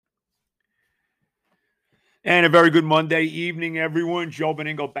And a very good Monday evening, everyone. Joe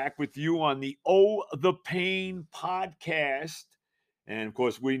Beningo back with you on the Oh the Pain podcast. And of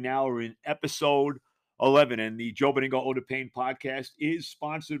course, we now are in episode 11. And the Joe Beningo Oh the Pain podcast is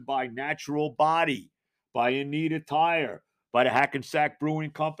sponsored by Natural Body, by Anita Tire, by the Hackensack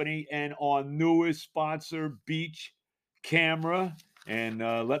Brewing Company, and our newest sponsor, Beach Camera. And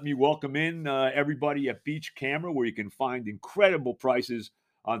let me welcome in everybody at Beach Camera, where you can find incredible prices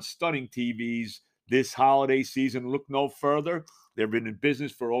on stunning TVs this holiday season. Look no further. They've been in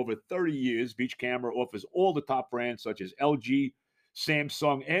business for over 30 years. Beach Camera offers all the top brands such as LG,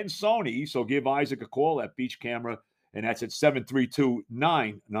 Samsung, and Sony. So give Isaac a call at Beach Camera, and that's at 732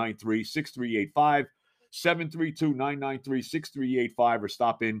 993 6385. 732 993 6385, or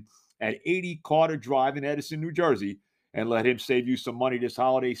stop in at 80 Carter Drive in Edison, New Jersey, and let him save you some money this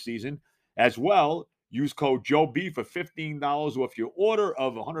holiday season. As well, use code Joe B for $15 off your order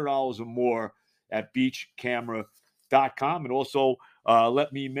of $100 or more at beachcamera.com. And also,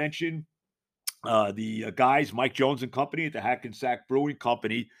 let me mention the guys, Mike Jones and company at the Hackensack Brewing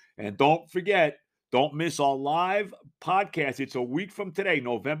Company. And don't forget, don't miss our live podcast. It's a week from today,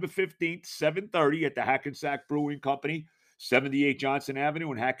 November 15th, 7:30 at the Hackensack Brewing Company, 78 Johnson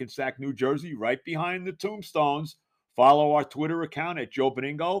Avenue in Hackensack, New Jersey, right behind the Tombstones. Follow our Twitter account at Joe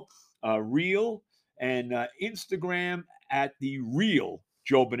Beningo, Real, and Instagram at the Real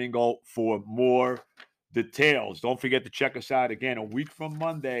Joe Beningo for more details. Don't forget to check us out again a week from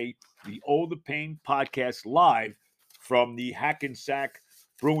Monday, the Oh the Pain podcast live from the Hackensack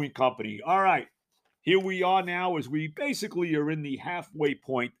Brewing Company. All right, here we are now as we basically are in the halfway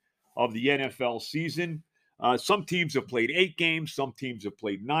point of the NFL season. Some teams have played 8 games, some teams have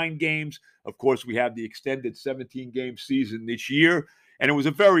played 9 games. Of course, we have the extended 17-game season this year, and it was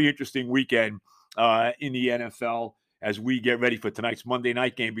a very interesting weekend in the NFL as we get ready for tonight's Monday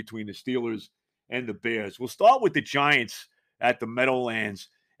night game between the Steelers and the Bears. We'll start with the Giants at the Meadowlands,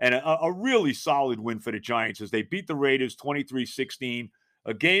 and a really solid win for the Giants as they beat the Raiders 23-16,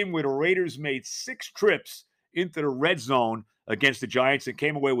 a game where the Raiders made 6 trips into the red zone against the Giants and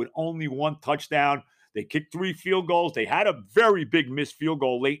came away with only 1 touchdown. They kicked 3 field goals. They had a very big missed field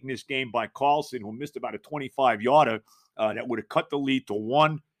goal late in this game by Carlson, who missed about a 25-yarder that would have cut the lead to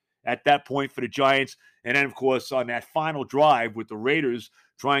 1 at that point for the Giants. And then, of course, on that final drive with the Raiders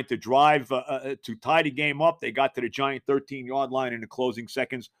trying to drive to tie the game up, they got to the Giant 13-yard line in the closing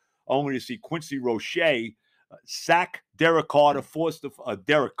seconds, only to see Quincy Roche sack Derek Carr, forced the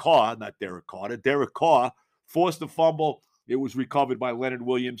Derek Carr, not Derek Carter, Derek Carr forced the fumble. It was recovered by Leonard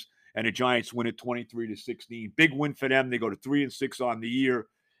Williams, and the Giants win it 23-16. Big win for them. They go to 3-6 on the year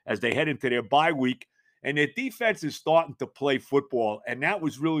as they head into their bye week. And their defense is starting to play football. And that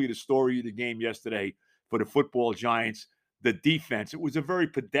was really the story of the game yesterday for the football Giants, the defense. It was a very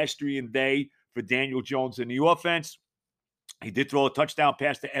pedestrian day for Daniel Jones in the offense. He did throw a touchdown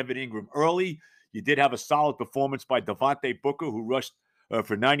pass to Evan Ingram early. You did have a solid performance by Devontae Booker, who rushed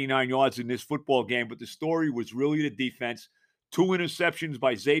for 99 yards in this football game. But the story was really the defense. 2 interceptions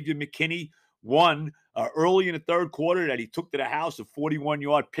by Xavier McKinney. One early in the third quarter that he took to the house, a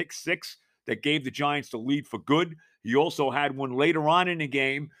 41-yard pick six that gave the Giants the lead for good. He also had one later on in the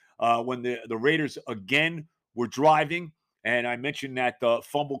game when the Raiders again were driving. And I mentioned that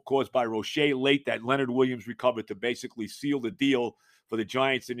fumble caused by Roche late that Leonard Williams recovered to basically seal the deal for the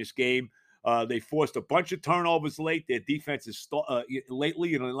Giants in this game. They forced a bunch of turnovers late. Their defense is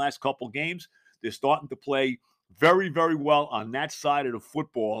lately in the last couple games, they're starting to play very, very well on that side of the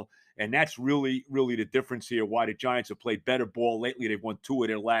football. And that's really, really the difference here, why the Giants have played better ball lately. They've won 2 of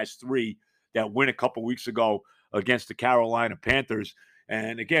their last 3 that win a couple weeks ago against the Carolina Panthers.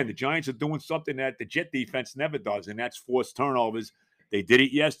 And again, the Giants are doing something that the Jet defense never does, and that's force turnovers. They did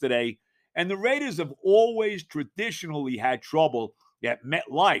it yesterday. And the Raiders have always traditionally had trouble at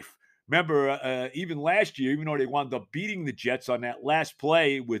MetLife. Remember, even last year, even though they wound up beating the Jets on that last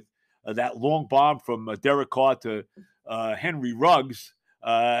play with that long bomb from Derek Carr to Henry Ruggs,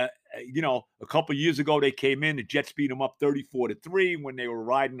 a couple years ago they came in, the Jets beat them up 34-3 when they were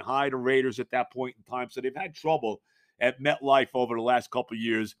riding high, the Raiders at that point in time. So they've had trouble at MetLife over the last couple of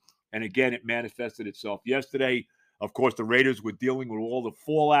years. And again, it manifested itself yesterday. Of course, the Raiders were dealing with all the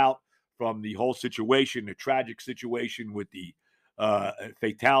fallout from the whole situation, the tragic situation with the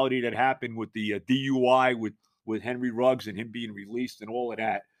fatality that happened with the DUI with Henry Ruggs and him being released and all of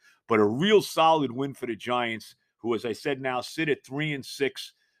that. But a real solid win for the Giants, who, as I said, now sit at 3-6.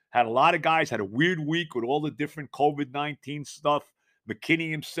 Had a lot of guys, had a weird week with all the different COVID-19 stuff. McKinney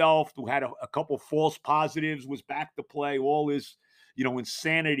himself, who had a couple false positives, was back to play. All this,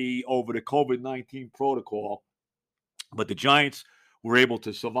 insanity over the COVID-19 protocol. But the Giants were able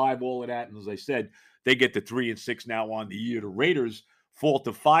to survive all of that. And as I said, they get to 3-6 now on the year. The Raiders fall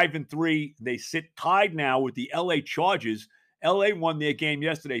to 5-3. They sit tied now with the LA Chargers. LA won their game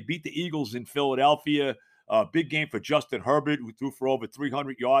yesterday, beat the Eagles in Philadelphia. Big game for Justin Herbert, who threw for over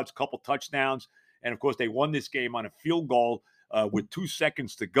 300 yards, couple touchdowns. And, of course, they won this game on a field goal with 2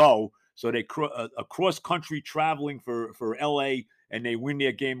 seconds to go. So they cross-country traveling for L.A., and they win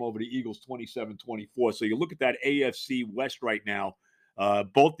their game over the Eagles 27-24. So you look at that AFC West right now,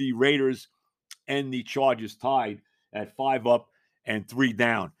 both the Raiders and the Chargers tied at 5 up and 3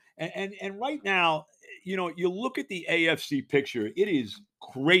 down. And right now, you know, you look at the AFC picture, it is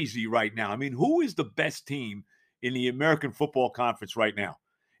crazy right now. I mean, who is the best team in the American Football Conference right now?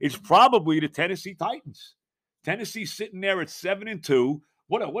 It's probably the Tennessee Titans. Tennessee sitting there at 7-2.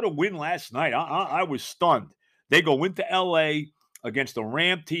 What a win last night. I was stunned. They go into LA against a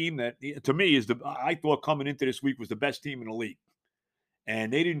Ram team that, to me, I thought coming into this week was the best team in the league.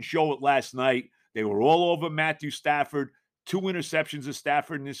 And they didn't show it last night. They were all over Matthew Stafford. 2 interceptions of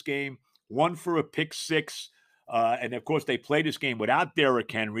Stafford in this game, 1 for a pick 6. And, of course, they played this game without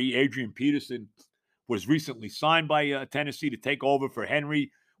Derrick Henry. Adrian Peterson was recently signed by Tennessee to take over for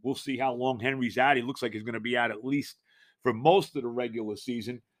Henry. We'll see how long Henry's out. He looks like he's going to be out at least for most of the regular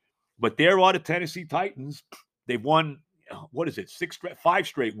season. But there are the Tennessee Titans. They've won, 5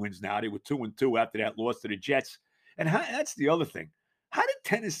 straight wins now. They were 2-2 after that loss to the Jets. And that's the other thing. How did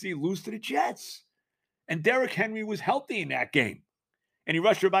Tennessee lose to the Jets? And Derrick Henry was healthy in that game. And he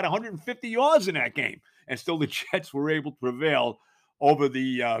rushed for about 150 yards in that game. And still the Jets were able to prevail over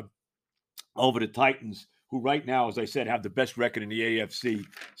the Titans, who right now, as I said, have the best record in the AFC,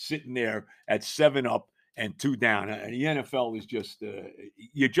 sitting there at 7 up and 2 down. And the NFL is just,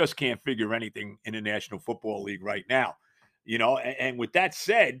 you just can't figure anything in the National Football League right now. You know, and with that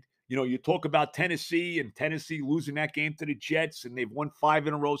said, you know, you talk about Tennessee and Tennessee losing that game to the Jets, and they've won 5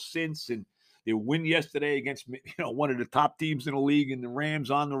 in a row since. And they win yesterday against, you know, one of the top teams in the league, and the Rams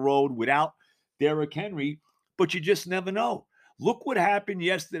on the road without Derrick Henry. But you just never know. Look what happened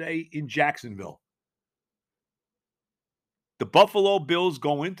yesterday in Jacksonville. The Buffalo Bills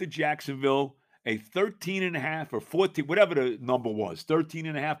go into Jacksonville, a 13.5 or 14, whatever the number was,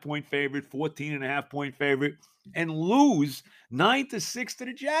 13.5 point favorite, 14.5 point favorite, and lose 9-6 to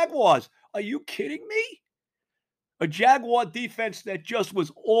the Jaguars. Are you kidding me? A Jaguar defense that just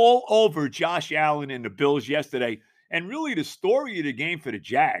was all over Josh Allen and the Bills yesterday. And really the story of the game for the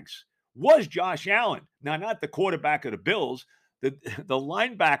Jags was Josh Allen. Now, not the quarterback of the Bills, the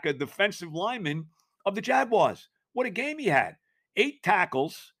linebacker, defensive lineman of the Jaguars. What a game he had. 8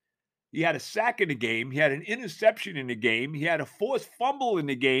 tackles. He had a sack in the game. He had an interception in the game. He had a forced fumble in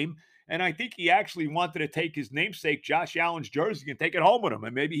the game. And I think he actually wanted to take his namesake, Josh Allen's jersey, and take it home with him.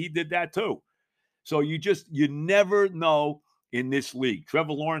 And maybe he did that too. So you never know in this league.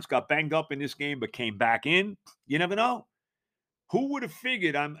 Trevor Lawrence got banged up in this game, but came back in. You never know. Who would have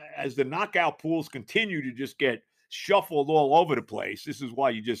figured, as the knockout pools continue to just get shuffled all over the place, this is why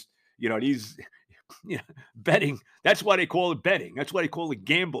you just, these betting, that's why they call it betting. That's why they call it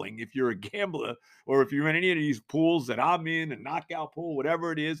gambling. If you're a gambler or if you're in any of these pools that I'm in, a knockout pool,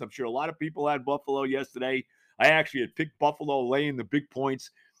 whatever it is, I'm sure a lot of people had Buffalo yesterday. I actually had picked Buffalo laying the big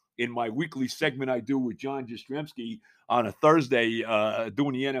points in my weekly segment I do with John Jastrzemski on a Thursday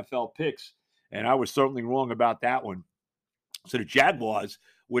doing the NFL picks. And I was certainly wrong about that one. So the Jaguars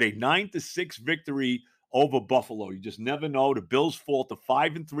with a 9-6 victory over Buffalo. You just never know. The Bills fall to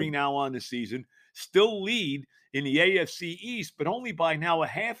 5-3 now on the season. Still lead in the AFC East, but only by now a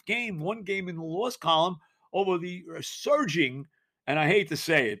half game, 1 game in the loss column over the surging, and I hate to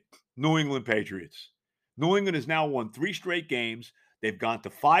say it, New England Patriots. New England has now won 3 straight games. They've gone to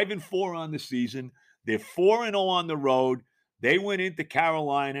 5-4 on the season. They're 4-0 on the road. They went into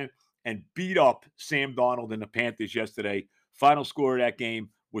Carolina and beat up Sam Darnold and the Panthers yesterday. Final score of that game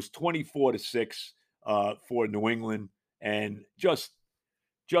was 24-6 for New England, and you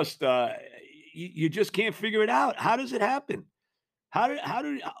just can't figure it out. How does it happen? How did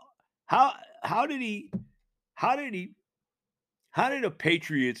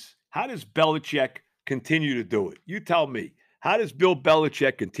Belichick continue to do it? You tell me. How does Bill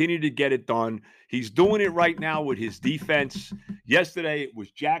Belichick continue to get it done? He's doing it right now with his defense. Yesterday, it was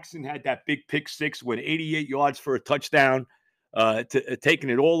Jackson had that big pick 6 with 88 yards for a touchdown,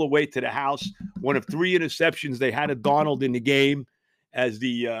 taking it all the way to the house. One of 3 interceptions they had of Darnold in the game as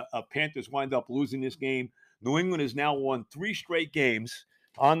the Panthers wind up losing this game. New England has now won 3 straight games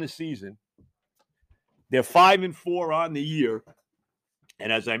on the season. They're 5-4 on the year.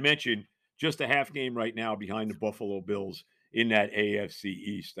 And as I mentioned, just a half game right now behind the Buffalo Bills in that AFC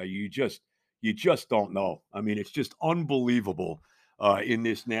East. You just don't know. I mean, it's just unbelievable in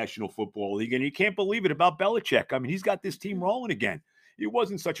this National Football League. And you can't believe it about Belichick. I mean, he's got this team rolling again. It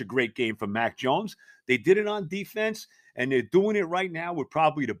wasn't such a great game for Mac Jones. They did it on defense, and they're doing it right now with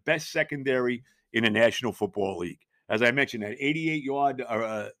probably the best secondary in the National Football League. As I mentioned, that 88-yard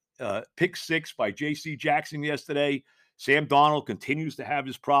pick six by J.C. Jackson yesterday. Sam Darnold continues to have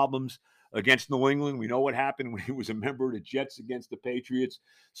his problems against New England. We know what happened when he was a member of the Jets against the Patriots.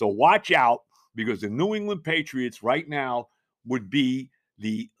 So watch out, because the New England Patriots right now would be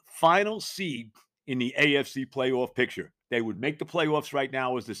the final seed in the AFC playoff picture. They would make the playoffs right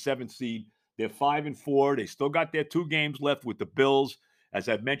now as the 7th seed. They're 5-4. They still got their 2 games left with the Bills. As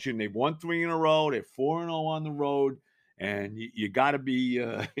I've mentioned, they've won 3 in a row. They're 4-0 on the road. And you got to be,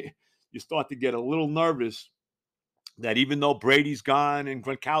 you start to get a little nervous that even though Brady's gone and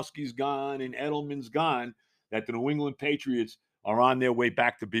Gronkowski's gone and Edelman's gone, that the New England Patriots are on their way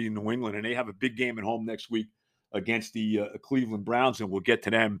back to being New England. And they have a big game at home next week against the Cleveland Browns, and we'll get to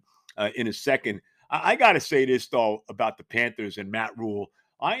them in a second. I got to say this, though, about the Panthers and Matt Rule.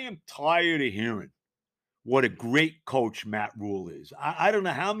 I am tired of hearing what a great coach Matt Rule is. I don't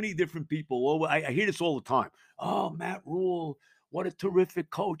know how many different people, I hear this all the time. Oh, Matt Rule, what a terrific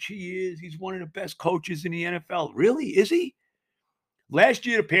coach he is. He's one of the best coaches in the NFL. Really? Is he? Last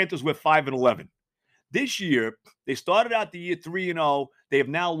year, the Panthers were 5-11. This year, they started out the year 3-0. They have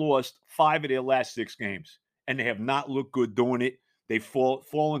now lost 5 of their last 6 games, and they have not looked good doing it. They've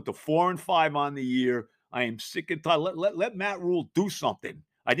fallen to 4-5 on the year. I am sick and tired. Let Matt Rule do something.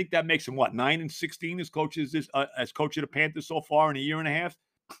 I think that makes him, 9-16 as coach of the Panthers so far in a year and a half.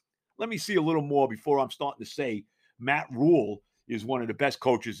 Let me see a little more before I'm starting to say Matt Rule is one of the best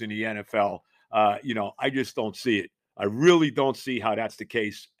coaches in the NFL. I just don't see it. I really don't see how that's the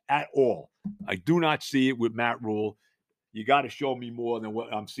case at all. I do not see it with Matt Rule. You got to show me more than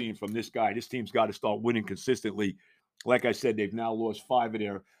what I'm seeing from this guy. This team's got to start winning consistently. Like I said, they've now lost 5 of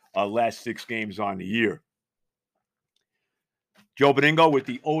their last 6 games on the year. Joe Benigno with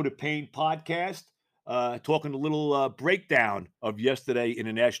the Ode to Pain podcast, talking a little breakdown of yesterday in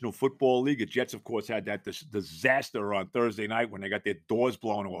the National Football League. The Jets, of course, had that disaster on Thursday night when they got their doors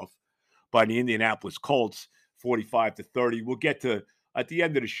blown off by the Indianapolis Colts, 45-30. We'll get to, at the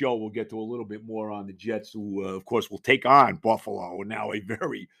end of the show, we'll get to a little bit more on the Jets, who, of course, will take on Buffalo, and now a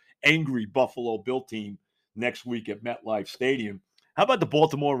very angry Buffalo Bill team next week at MetLife Stadium. How about the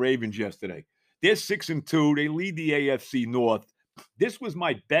Baltimore Ravens yesterday? They're 6-2. They lead the AFC North. This was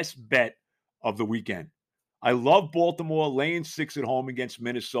my best bet of the weekend. I love Baltimore laying 6 at home against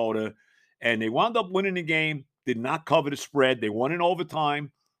Minnesota, and they wound up winning the game, did not cover the spread. They won in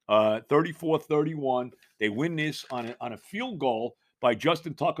overtime, 34-31. They win this on a field goal by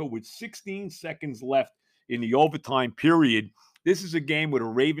Justin Tucker with 16 seconds left in the overtime period. This is a game where the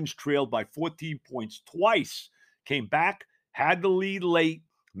Ravens trailed by 14 points twice, came back, had the lead late.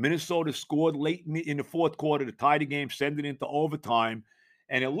 Minnesota scored late in the fourth quarter to tie the game, send it into overtime.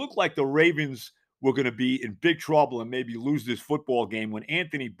 And it looked like the Ravens were going to be in big trouble and maybe lose this football game when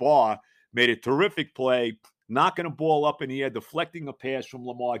Anthony Barr made a terrific play, knocking a ball up in the air, deflecting a pass from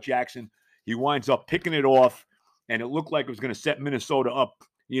Lamar Jackson. He winds up picking it off, and it looked like it was going to set Minnesota up,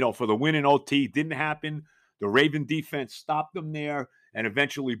 for the win in OT. Didn't happen. The Raven defense stopped them there, and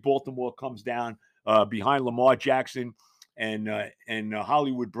eventually Baltimore comes down behind Lamar Jackson and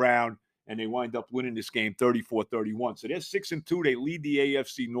Hollywood Brown, and they wind up winning this game 34-31. So they're 6-2. They lead the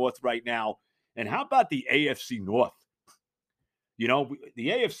AFC North right now. And how about the AFC North? The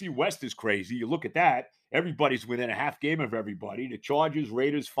AFC West is crazy. You look at that. Everybody's within a half game of everybody. The Chargers,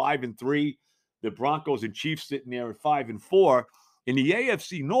 Raiders, 5-3. The Broncos and Chiefs sitting there at 5-4. In the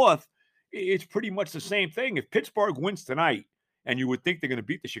AFC North, it's pretty much the same thing. If Pittsburgh wins tonight, and you would think they're going to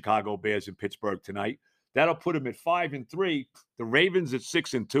beat the Chicago Bears in Pittsburgh tonight, that'll put them at 5-3. The Ravens at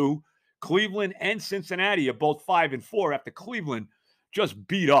 6-2. Cleveland and Cincinnati are both 5-4 after Cleveland just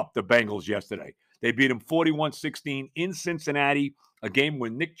beat up the Bengals yesterday. They beat them 41-16 in Cincinnati, a game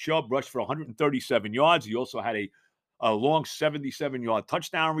when Nick Chubb rushed for 137 yards. He also had a long 77-yard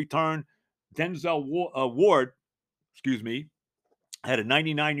touchdown return. Denzel Ward, had a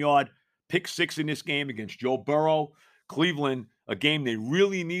 99-yard pick 6 in this game against Joe Burrow. Cleveland, a game they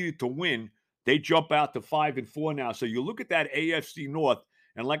really needed to win. They jump out to 5-4 now. So you look at that AFC North,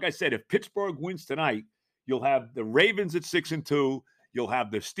 and like I said, if Pittsburgh wins tonight, you'll have the Ravens at 6-2, you'll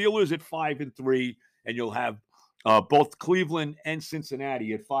have the Steelers at 5-3, and you'll have both Cleveland and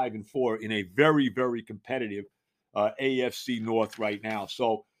Cincinnati at 5-4 in a very, very competitive AFC North right now.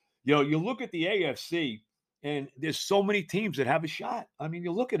 So, you look at the AFC, and there's so many teams that have a shot. I mean,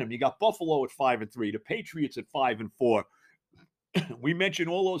 you look at them. You got Buffalo at 5-3, the Patriots at 5-4. We mentioned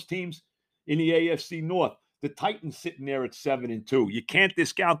all those teams in the AFC North. the Titans sitting there at 7-2. You can't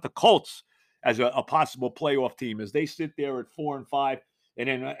discount the Colts as a possible playoff team as they sit there at 4-5, and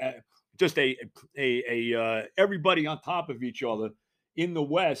then just everybody on top of each other in the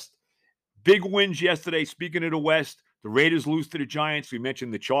West. Big wins yesterday. Speaking of the West, the Raiders lose to the Giants. We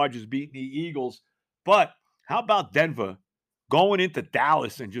mentioned the Chargers beating the Eagles. But how about Denver going into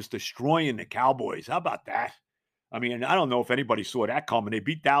Dallas and just destroying the Cowboys? How about that? I mean, I don't know if anybody saw that coming. They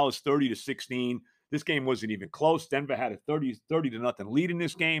beat Dallas 30-16. This game wasn't even close. Denver had a 30-0 lead in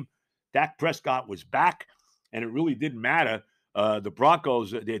this game. Dak Prescott was back, and it really didn't matter. The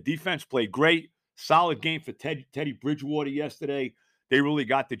Broncos, their defense played great. Solid game for Teddy Bridgewater yesterday. They really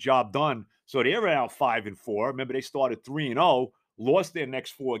got the job done. So they were out 5-4. Remember, they started 3-0, lost their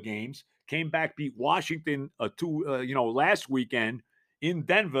next 4 games, came back, beat Washington last weekend in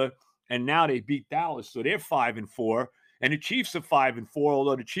Denver, and now they beat Dallas. So they're 5-4. And the Chiefs are 5-4,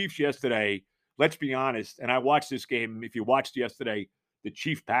 although the Chiefs yesterday, let's be honest, and I watched this game. If you watched yesterday, the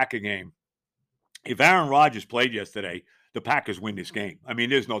Chiefs-Packer game, if Aaron Rodgers played yesterday, the Packers win this game. I mean,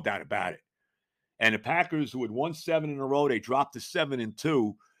 there's no doubt about it. And the Packers, who had won 7 in a row, they dropped to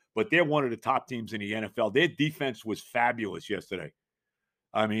 7-2, but they're one of the top teams in the NFL. Their defense was fabulous yesterday.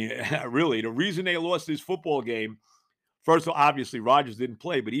 I mean, really, the reason they lost this football game, first of all, obviously, Rodgers didn't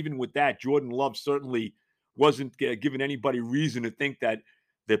play, but even with that, Jordan Love certainly wasn't giving anybody reason to think that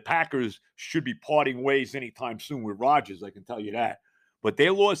the Packers should be parting ways anytime soon with Rodgers, I can tell you that. But they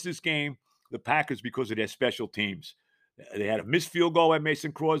lost this game, the Packers, because of their special teams. They had a missed field goal at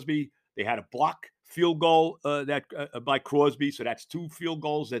Mason Crosby. They had a block field goal by Crosby, so that's 2 field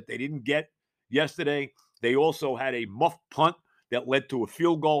goals that they didn't get yesterday. They also had a muffed punt that led to a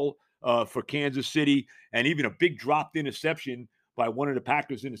field goal for Kansas City, and even a big dropped interception by one of the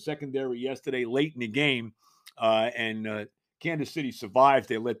Packers in the secondary yesterday late in the game. And Kansas City survived.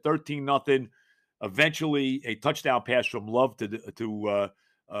 They led 13-0. Eventually, a touchdown pass from Love to who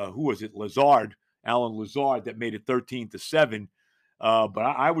was it? Alan Lazard, that made it 13-7. But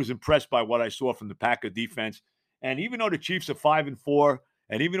I was impressed by what I saw from the Packer defense. And even though the Chiefs are 5-4,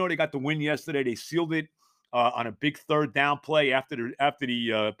 and even though they got the win yesterday, they sealed it on a big third down play after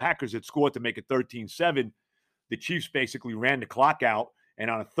the Packers had scored to make it 13-7. The Chiefs basically ran the clock out, and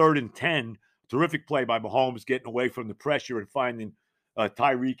on a 3rd and 10, terrific play by Mahomes getting away from the pressure and finding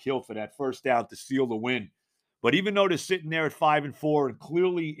Tyreek Hill for that first down to seal the win. But even though they're sitting there at 5-4 and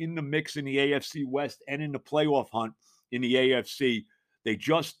clearly in the mix in the AFC West and in the playoff hunt in the AFC, they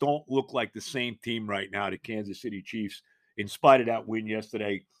just don't look like the same team right now, the Kansas City Chiefs. In spite of that win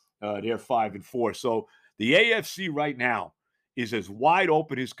yesterday, they're 5-4. So the AFC right now is as wide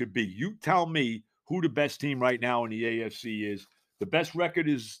open as could be. You tell me who the best team right now in the AFC is. The best record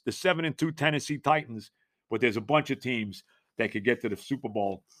is the 7-2 Tennessee Titans, but there's a bunch of teams that could get to the Super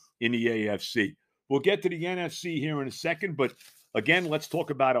Bowl in the AFC. We'll get to the NFC here in a second, but again, let's talk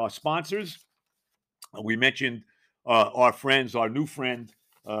about our sponsors. We mentioned our new friend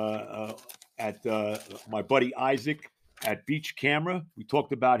at my buddy Isaac at Beach Camera. We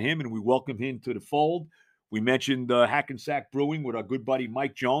talked about him and we welcomed him to the fold. We mentioned Hackensack Brewing with our good buddy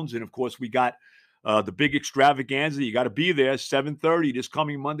Mike Jones. And of course, we got the big extravaganza. You got to be there, 7:30 this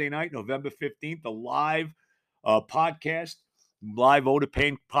coming Monday night, November 15th, a live podcast, live O the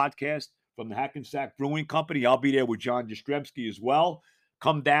Pain podcast from the Hackensack Brewing Company. I'll be there with John Jastrzemski as well.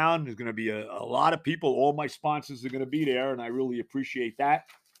 Come down. There's going to be a lot of people. All my sponsors are going to be there, and I really appreciate that.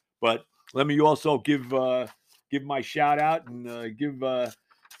 But let me also give my shout out and give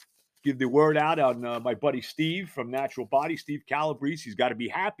the word out on my buddy Steve from Natural Body, Steve Calabrese. He's got to be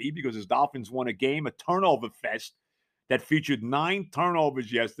happy because his Dolphins won a game, a turnover fest that featured 9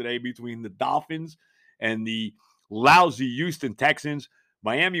 turnovers yesterday between the Dolphins and the lousy Houston Texans.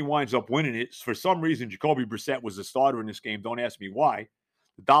 Miami winds up winning it. For some reason, Jacoby Brissett was the starter in this game. Don't ask me why.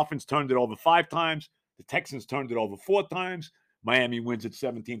 The Dolphins turned it over 5 times. The Texans turned it over 4 times. Miami wins it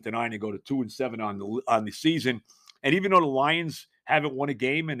 17-9. They go to 2-7 on the season. And even though the Lions haven't won a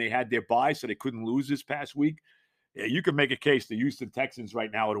game and they had their bye, so they couldn't lose this past week, you can make a case the Houston Texans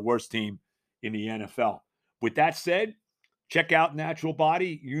right now are the worst team in the NFL. With that said, check out Natural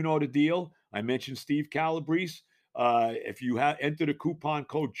Body. You know the deal. I mentioned Steve Calabrese. If you enter the coupon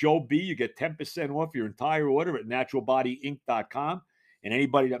code JOE-B, you get 10% off your entire order at naturalbodyinc.com. And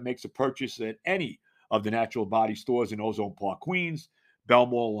anybody that makes a purchase at any of the Natural Body stores in Ozone Park, Queens,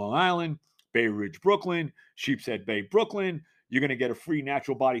 Belmore, Long Island, Bay Ridge, Brooklyn, Sheepshead Bay, Brooklyn, you're going to get a free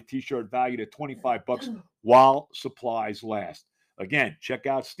Natural Body t-shirt valued at $25 while supplies last. Again, check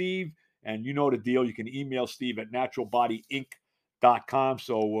out Steve, and you know the deal. You can email Steve at naturalbodyinc.com.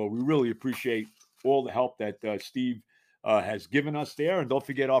 So we really appreciate all the help that Steve has given us there. And don't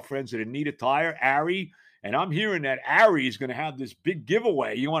forget our friends at Anita Tire, Ari, And I'm hearing that Ari is going to have this big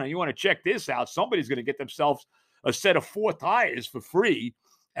giveaway. You want to check this out. Somebody's going to get themselves a set of 4 tires for free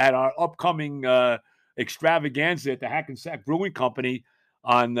at our upcoming extravaganza at the Hackensack Brewing Company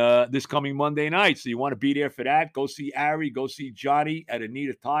on this coming Monday night. So you want to be there for that. Go see Ari. Go see Johnny at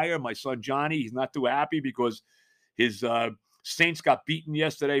Anita Tire. My son Johnny, he's not too happy because his Saints got beaten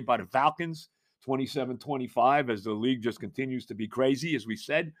yesterday by the Falcons, 27-25, as the league just continues to be crazy, as we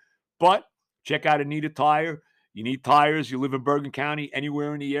said. But check out Anita Tire. You need tires. You live in Bergen County,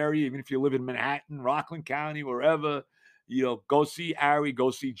 anywhere in the area, even if you live in Manhattan, Rockland County, wherever, go see Ari,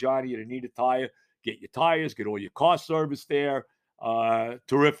 go see Johnny at Anita Tire. Get your tires, get all your car service there.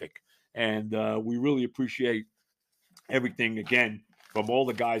 Terrific. And we really appreciate everything, again, from all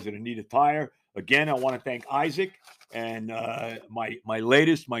the guys at Anita Tire. Again, I want to thank Isaac and my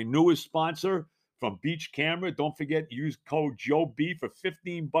newest sponsor from Beach Camera. Don't forget, use code Joe B for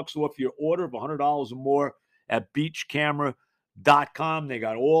 $15 off your order of $100 or more at beachcamera.com. They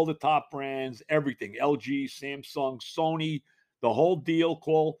got all the top brands, everything, LG, Samsung, Sony, the whole deal.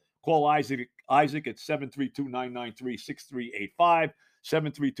 Call Isaac at 732-993-6385,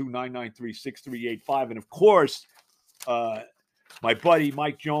 732-993-6385. And of course, my buddy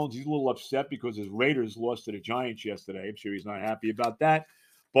Mike Jones, he's a little upset because his Raiders lost to the Giants yesterday. I'm sure he's not happy about that.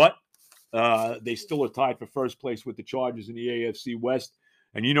 But they still are tied for first place with the Chargers in the AFC West.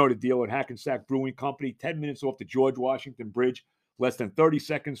 And you know the deal at Hackensack Brewing Company, 10 minutes off the George Washington Bridge, less than 30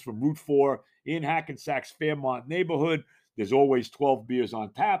 seconds from Route 4 in Hackensack's Fairmont neighborhood. There's always 12 beers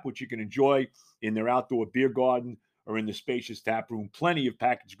on tap, which you can enjoy in their outdoor beer garden or in the spacious tap room. Plenty of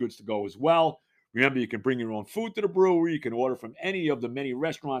packaged goods to go as well. Remember, you can bring your own food to the brewery. You can order from any of the many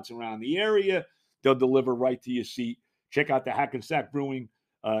restaurants around the area. They'll deliver right to your seat. Check out the Hackensack Brewing.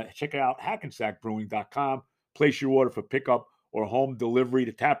 Check out hackensackbrewing.com. Place your order for pickup or home delivery.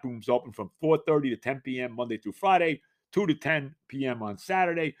 The tap room's open from 4:30 to 10 p.m. Monday through Friday, 2 to 10 p.m. on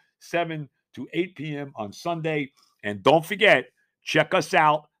Saturday, 7 to 8 p.m. on Sunday. And don't forget, check us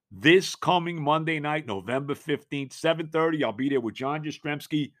out this coming Monday night, November 15th, 7:30. I'll be there with John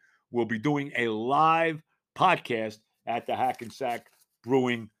Jastrzemski. We'll be doing a live podcast at the Hackensack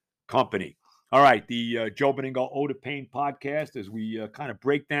Brewing Company. All right, the Joe Benigno Ode to Pain podcast, as we kind of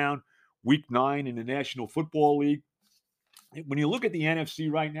break down Week 9 in the National Football League. When you look at the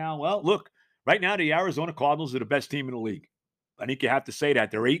NFC right now, well, look, right now the Arizona Cardinals are the best team in the league. I think you have to say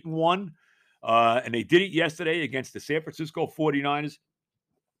that. They're 8-1, and they did it yesterday against the San Francisco 49ers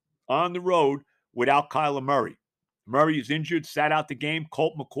on the road without Kyler Murray. Murray is injured, sat out the game.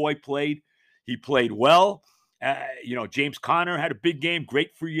 Colt McCoy played. He played well. James Conner had a big game.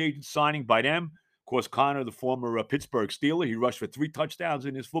 Great free agent signing by them. Of course, Conner, the former Pittsburgh Steeler, he rushed for 3 touchdowns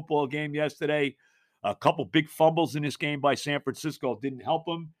in his football game yesterday. A couple big fumbles in this game by San Francisco didn't help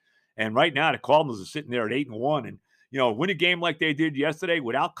him. And right now, the Cardinals are sitting there at 8-1. And, win a game like they did yesterday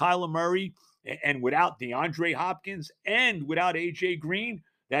without Kyler Murray and without DeAndre Hopkins and without A.J. Green,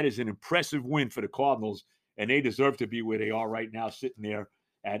 that is an impressive win for the Cardinals. And they deserve to be where they are right now, sitting there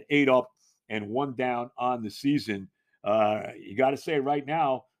at 8 up and 1 down on the season. You got to say right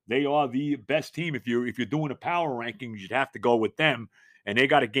now, they are the best team. If you're doing a power rankings, you'd have to go with them. And they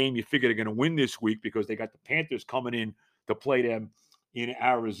got a game you figure they're going to win this week because they got the Panthers coming in to play them in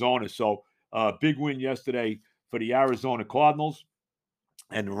Arizona. So big win yesterday for the Arizona Cardinals.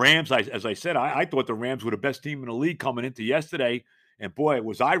 And the Rams, as I said, I thought the Rams were the best team in the league coming into yesterday. And boy,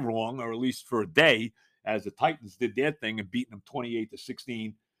 was I wrong, or at least for a day, as the Titans did their thing and beating them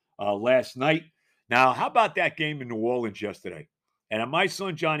 28-16 last night. Now, how about that game in New Orleans yesterday? And my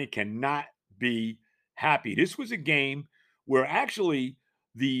son Johnny cannot be happy. This was a game where actually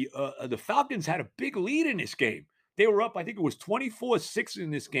the Falcons had a big lead in this game. They were up, I think it was 24-6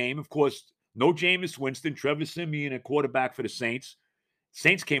 in this game. Of course, no Jameis Winston, Trevor Siemian, a quarterback for the Saints.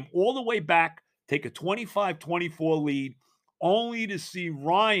 Saints came all the way back, take a 25-24 lead, only to see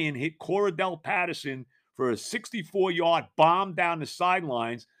Ryan hit Cordarrelle Patterson for a 64-yard bomb down the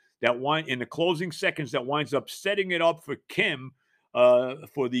sidelines that in the closing seconds that winds up setting it up for Kim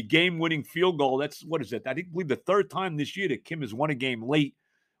for the game-winning field goal. That's, what is it? I believe the 3rd time this year that Kim has won a game late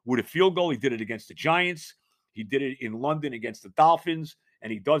with a field goal. He did it against the Giants. He did it in London against the Dolphins,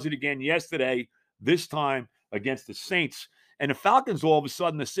 and he does it again yesterday, this time against the Saints. And the Falcons all of a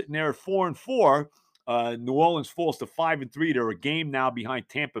sudden are sitting there at 4-4. New Orleans falls to 5-3. They're a game now behind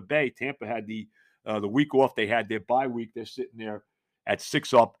Tampa Bay. Tampa had the week off. They had their bye week. They're sitting there at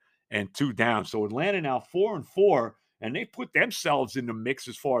 6 up and 2 down. So Atlanta now 4-4, and they put themselves in the mix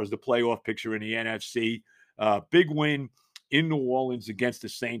as far as the playoff picture in the NFC. Big win in New Orleans against the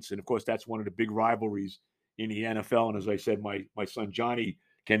Saints. And, of course, that's one of the big rivalries in the NFL. And as I said, my son Johnny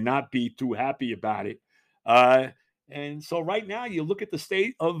cannot be too happy about it. And so right now, you look at the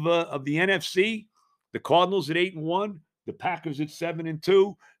state of the NFC. The Cardinals at 8-1, the Packers at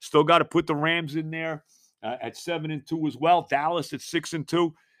 7-2. Still got to put the Rams in there at 7-2 as well. Dallas at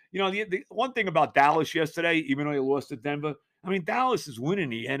 6-2. You know, the one thing about Dallas yesterday, even though they lost to Denver, I mean, Dallas is winning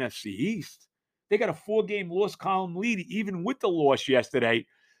the NFC East. They got a 4-game loss column lead, even with the loss yesterday.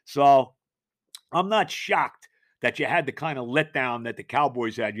 So I'm not shocked that you had the kind of letdown that the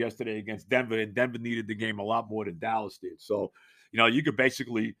Cowboys had yesterday against Denver, and Denver needed the game a lot more than Dallas did. So, you know, you could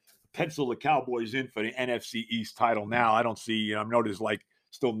basically pencil the Cowboys in for the NFC East title now. I don't see, I know there's like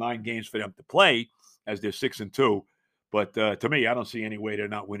still 9 games for them to play as they're 6-2. But to me, I don't see any way they're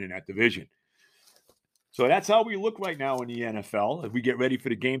not winning that division. So that's how we look right now in the NFL as we get ready for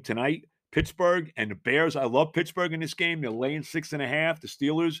the game tonight. Pittsburgh and the Bears. I love Pittsburgh in this game. They're laying 6.5. The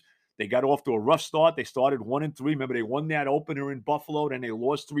Steelers, they got off to a rough start. They started 1-3. Remember, they won that opener in Buffalo. Then they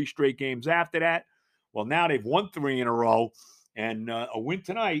lost 3 straight games after that. Well, now they've won 3 in a row, and a win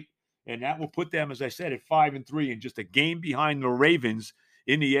tonight, and that will put them, as I said, at 5-3 and just a game behind the Ravens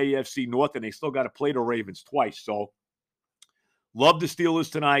in the AFC North, and they still got to play the Ravens twice. So, love the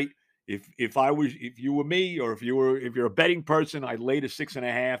Steelers tonight. If you were me, or if you're a betting person, I'd lay the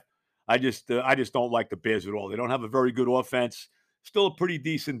 6.5. I just don't like the Bears at all. They don't have a very good offense. Still a pretty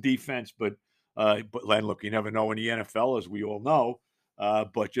decent defense, but look, you never know in the NFL, as we all know.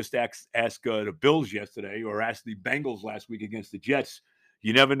 But just ask the Bills yesterday, or ask the Bengals last week against the Jets.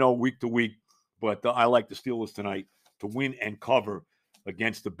 You never know week to week. But I like the Steelers tonight to win and cover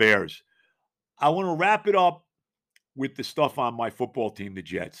against the Bears. I want to wrap it up with the stuff on my football team, the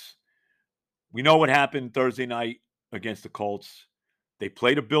Jets. We know what happened Thursday night against the Colts. They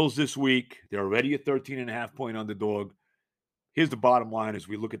play the Bills this week. They're already a 13.5-point underdog. Here's the bottom line as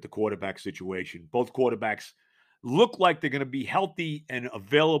we look at the quarterback situation. Both quarterbacks look like they're going to be healthy and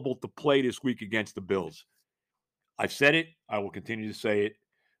available to play this week against the Bills. I've said it. I will continue to say it.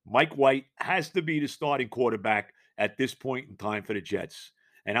 Mike White has to be the starting quarterback at this point in time for the Jets.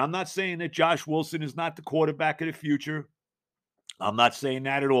 And I'm not saying that Josh Wilson is not the quarterback of the future. I'm not saying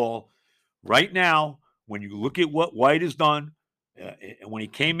that at all. Right now, when you look at what White has done, when he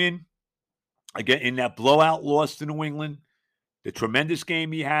came in, again, in that blowout loss to New England, the tremendous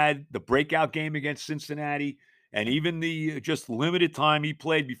game he had, the breakout game against Cincinnati, and even the just limited time he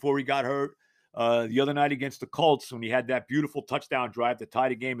played before he got hurt the other night against the Colts, when he had that beautiful touchdown drive to tie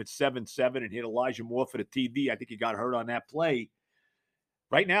the game at 7-7 and hit Elijah Moore for the TD. I think he got hurt on that play.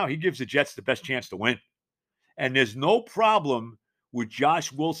 Right now, he gives the Jets the best chance to win. And there's no problem with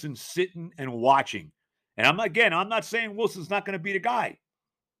Josh Wilson sitting and watching. And I'm not saying Wilson's not going to be the guy.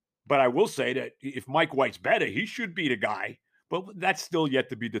 But I will say that if Mike White's better, he should be the guy. But that's still yet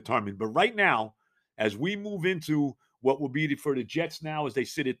to be determined. But right now, as we move into what will be for the Jets now, as they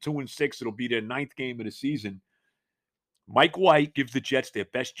sit at 2-6, it'll be their 9th game of the season. Mike White gives the Jets their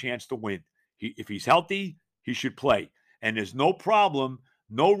best chance to win. If he's healthy, he should play. And there's no problem,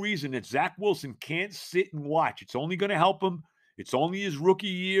 no reason that Zach Wilson can't sit and watch. It's only going to help him. It's only his rookie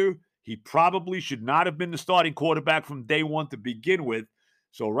year. He probably should not have been the starting quarterback from day one to begin with.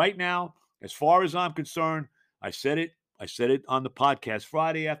 So right now, as far as I'm concerned, I said it on the podcast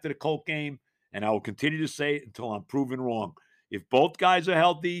Friday after the Colt game, and I will continue to say it until I'm proven wrong. If both guys are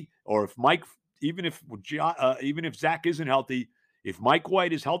healthy, or if Mike, even if Zach isn't healthy, if Mike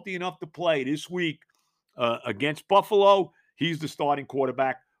White is healthy enough to play this week against Buffalo, he's the starting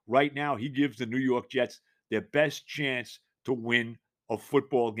quarterback. Right now, he gives the New York Jets their best chance to win a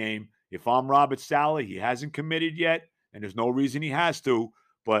football game. If I'm Robert Saleh, he hasn't committed yet, and there's no reason he has to.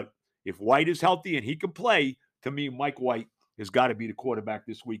 But if White is healthy and he can play, to me, Mike White has got to be the quarterback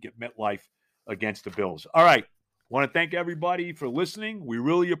this week at MetLife against the Bills. All right. Want to thank everybody for listening. We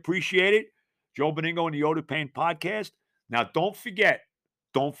really appreciate it. Joe Benigno and the Oda Pain podcast. Now, don't forget,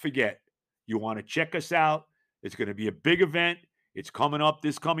 you want to check us out. It's going to be a big event. It's coming up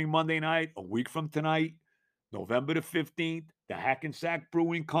this coming Monday night, a week from tonight, November the 15th, the Hackensack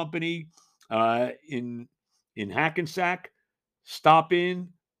Brewing Company in Hackensack. Stop in,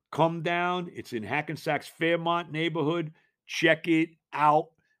 come down. It's in Hackensack's Fairmont neighborhood. Check it out.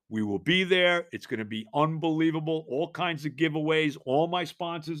 We will be there. It's going to be unbelievable. All kinds of giveaways. All my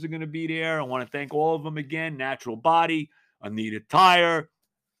sponsors are going to be there. I want to thank all of them again. Natural Body, Anita Tire.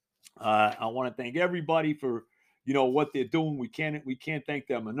 I want to thank everybody for what they're doing. We can't thank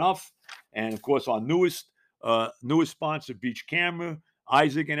them enough. And of course, our newest sponsor, Beach Camera,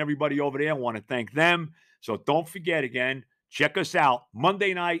 Isaac, and everybody over there. I want to thank them. So don't forget again. Check us out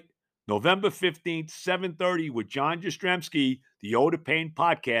Monday night, November 15th, 7:30 with John Jastrzemski, the Oda Pain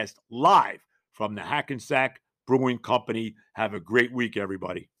podcast, live from the Hackensack Brewing Company. Have a great week,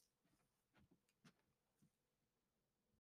 everybody.